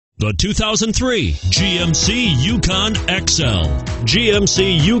The 2003 GMC Yukon XL.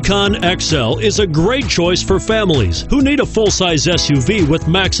 GMC Yukon XL is a great choice for families who need a full-size SUV with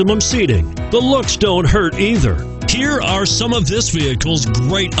maximum seating. The looks don't hurt either. Here are some of this vehicle's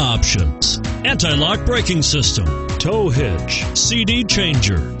great options: anti-lock braking system, tow hitch, CD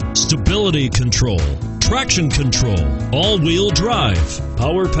changer, stability control, traction control, all-wheel drive,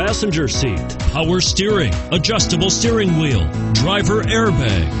 power passenger seat, power steering, adjustable steering wheel, driver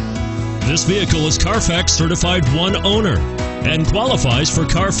airbag. This vehicle is Carfax certified one owner and qualifies for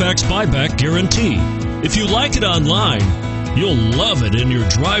Carfax buyback guarantee. If you like it online, you'll love it in your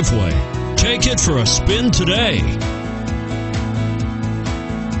driveway. Take it for a spin today.